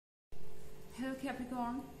Hello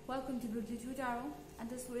Capricorn, welcome to Beauty Tarot, and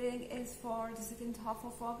this reading is for the second half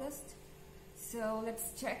of August. So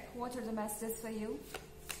let's check what are the messages for you.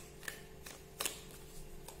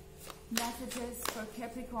 Messages for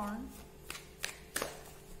Capricorn.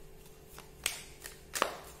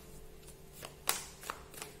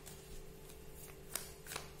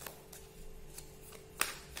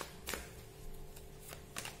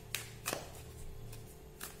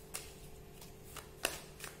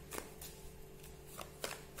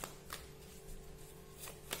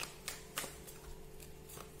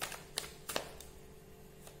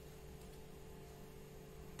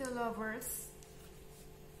 The Lovers.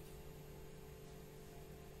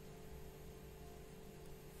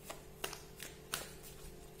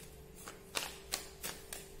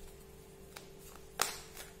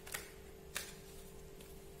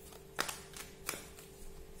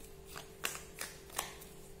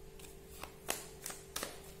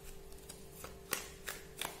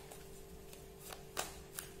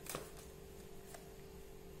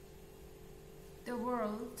 The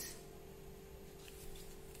World.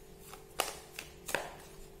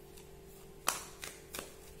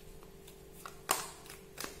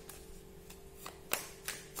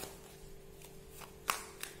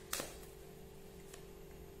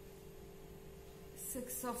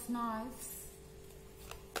 Six of Knives.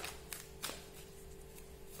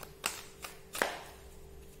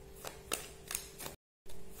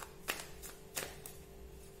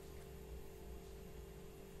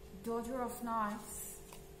 Daughter of Knives.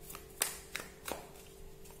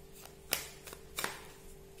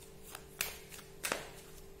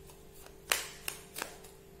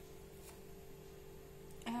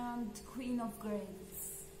 And Queen of Grapes.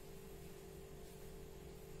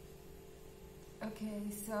 Okay,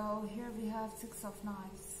 so here we have Six of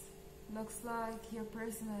Knives. Looks like your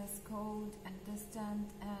person is cold and distant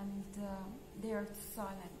and they are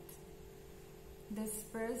silent. This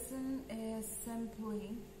person is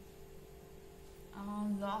simply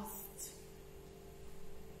lost.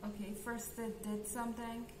 Okay, first they did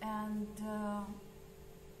something and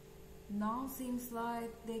now seems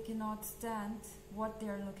like they cannot stand what they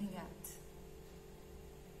are looking at.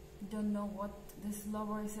 Don't know what this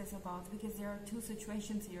lover says about, because there are two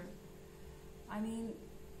situations here. I mean,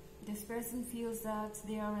 this person feels that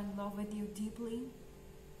they are in love with you deeply,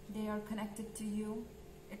 they are connected to you,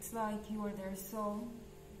 it's like you are their soul,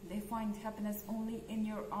 they find happiness only in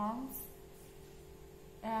your arms.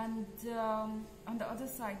 And on the other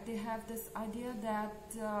side they have this idea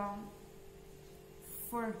that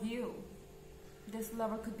for you this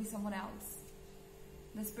lover could be someone else.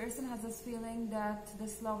 This person has this feeling that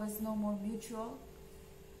this love is no more mutual.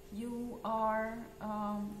 You are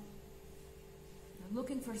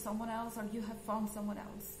looking for someone else, or you have found someone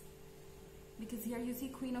else. Because here you see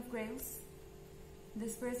Queen of Grapes.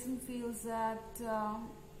 This person feels that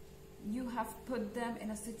you have put them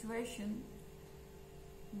in a situation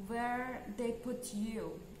where they put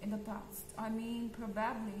you in the past. I mean,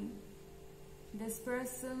 probably this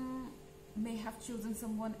person may have chosen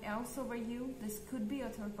someone else over you. This could be a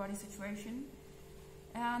third-party situation,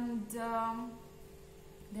 and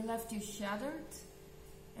they left you shattered,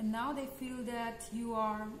 and now they feel that you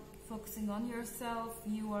are focusing on yourself,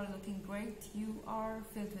 you are looking great, you are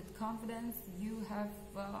filled with confidence, you have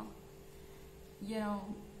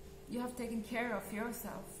you have taken care of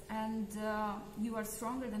yourself, and you are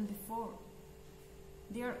stronger than before.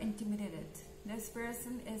 They are intimidated. This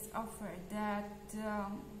person is afraid that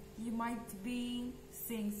you might be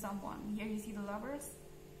seeing someone. Here you see the Lovers.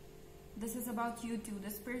 This is about you too.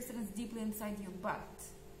 This person is deeply inside you, but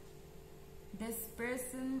this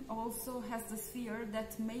person also has this fear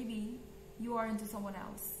that maybe you are into someone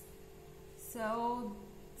else. So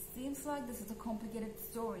seems like this is a complicated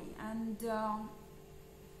story, and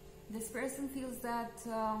this person feels that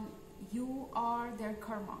you are their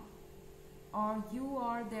karma, or you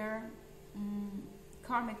are their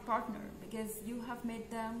karmic partner, because you have made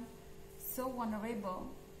them so vulnerable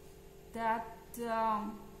that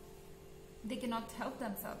they cannot help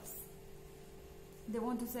themselves. They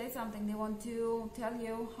want to say something, they want to tell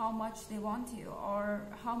you how much they want you or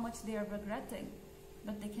how much they are regretting,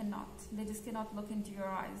 but they cannot. They just cannot look into your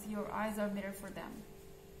eyes. Your eyes are mirror for them.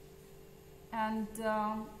 And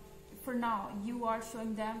for now, you are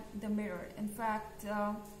showing them the mirror. In fact,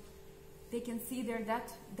 they can see there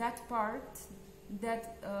that part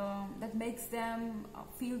that makes them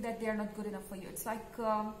feel that they are not good enough for you. It's like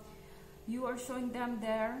you are showing them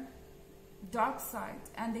their dark side,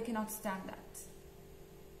 and they cannot stand that.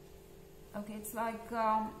 Okay, it's like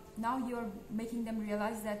now you're making them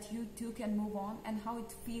realize that you too can move on, and how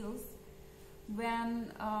it feels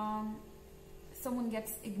when someone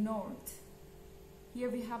gets ignored. Here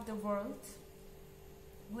we have the world.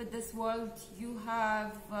 With this world, you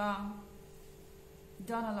have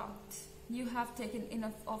done a lot. You have taken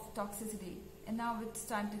enough of toxicity, and now it's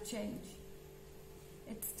time to change.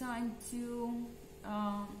 It's time to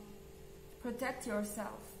protect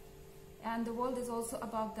yourself. And the world is also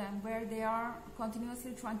about them, where they are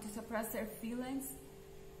continuously trying to suppress their feelings.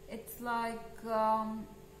 It's like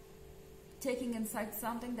taking inside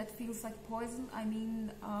something that feels like poison. I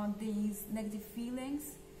mean, these negative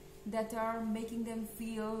feelings that are making them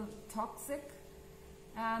feel toxic.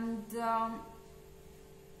 And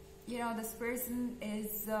you know, this person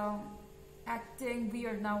is acting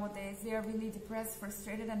weird nowadays. They are really depressed,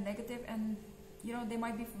 frustrated, and negative, and you know, they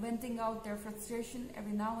might be venting out their frustration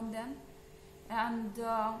every now and then. And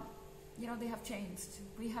you know, they have changed.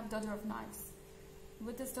 We have Daughter of Knives.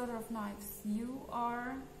 With this Daughter of Knives, you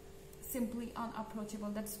are simply unapproachable.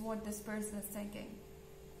 That's what this person is thinking.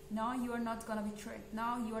 Now you are not going to be tricked.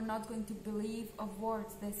 Now you are not going to believe of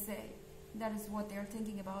words they say. That is what they are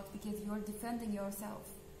thinking about, because you are defending yourself.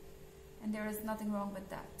 And there is nothing wrong with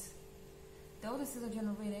that. Though this is a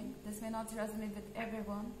general reading, this may not resonate with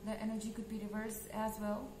everyone. The energy could be reversed as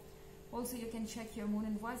well. Also, you can check your moon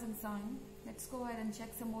and rising sign. Let's go ahead and check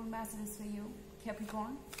some more messages for you,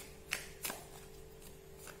 Capricorn.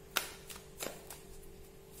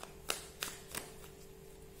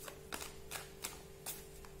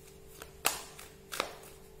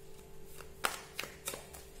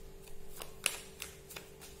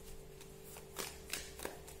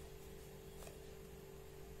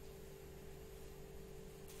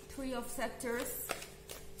 Three of Scepters.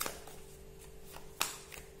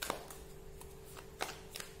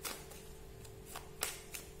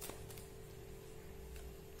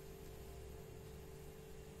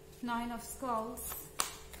 Nine of Skulls.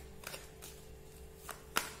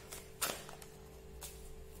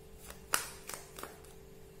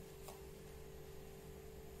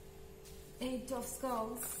 Eight of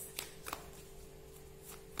Skulls.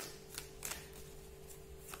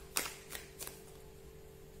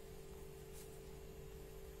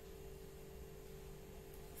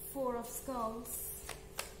 Four of Skulls.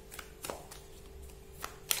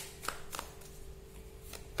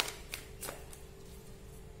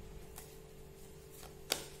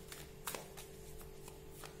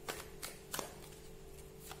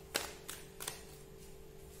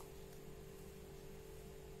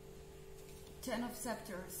 Ten of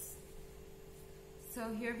Scepters.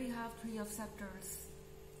 So here we have Three of Scepters.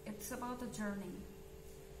 It's about a journey.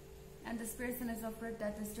 And this person is afraid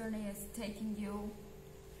that this journey is taking you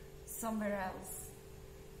somewhere else,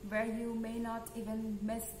 where you may not even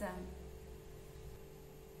miss them.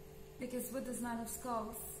 Because with this Nine of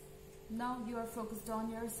Skulls, now you are focused on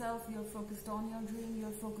yourself, you're focused on your dream, you're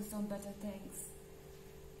focused on better things.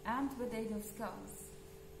 And with Eight of Skulls,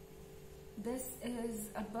 this is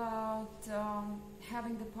about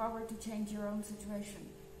having the power to change your own situation,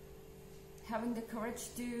 having the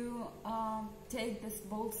courage to take this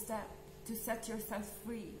bold step to set yourself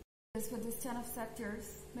free. With this Ten of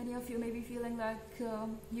Scepters, many of you may be feeling like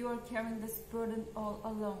you are carrying this burden all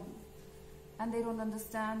alone, and they don't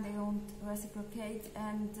understand, they don't reciprocate,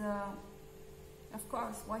 and of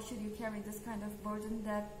course, why should you carry this kind of burden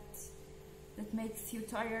that makes you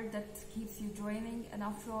tired, that keeps you draining, and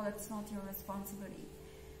after all, it's not your responsibility.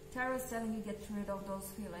 Tarot is telling you get rid of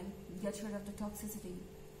those feelings, get rid of the toxicity.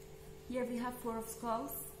 Here we have Four of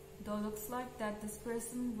Skulls, though it looks like that this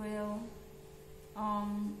person will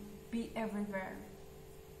be everywhere.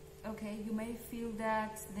 Okay, you may feel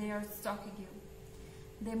that they are stalking you.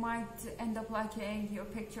 They might end up liking your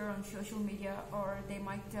picture on social media, or they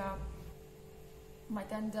might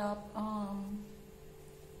end up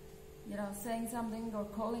you know, saying something or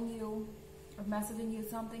calling you or messaging you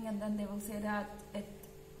something, and then they will say that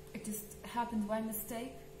it just happened by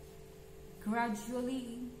mistake,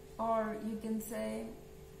 gradually. Or you can say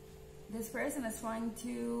this person is trying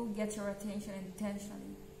to get your attention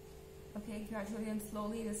intentionally. Okay, gradually and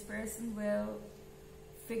slowly this person will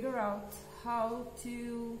figure out how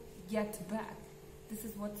to get back. This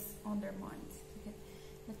is what's on their mind. Okay,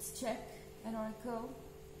 let's check an oracle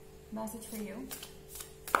message for you.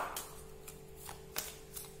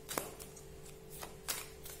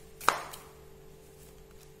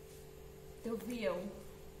 The Wheel.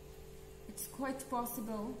 It's quite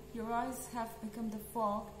possible your eyes have become the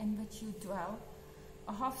fog in which you dwell,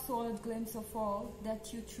 a half-solid glimpse of all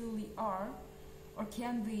that you truly are, or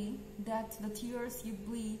can be, that the tears you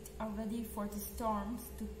bleed are ready for the storms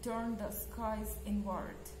to turn the skies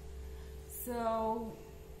inward. So,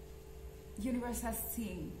 universe has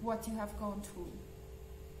seen what you have gone through.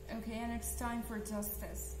 okay? And it's time for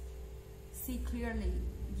justice. See clearly.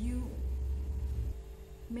 You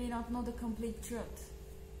may not know the complete truth.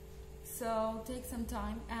 So take some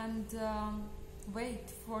time and wait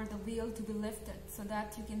for the veil to be lifted so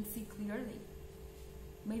that you can see clearly.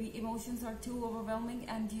 Maybe emotions are too overwhelming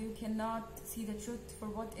and you cannot see the truth for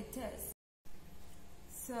what it is.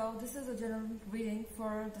 So this is a general reading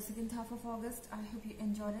for the second half of August. I hope you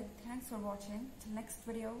enjoyed it. Thanks for watching. Till next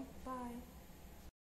video. Bye.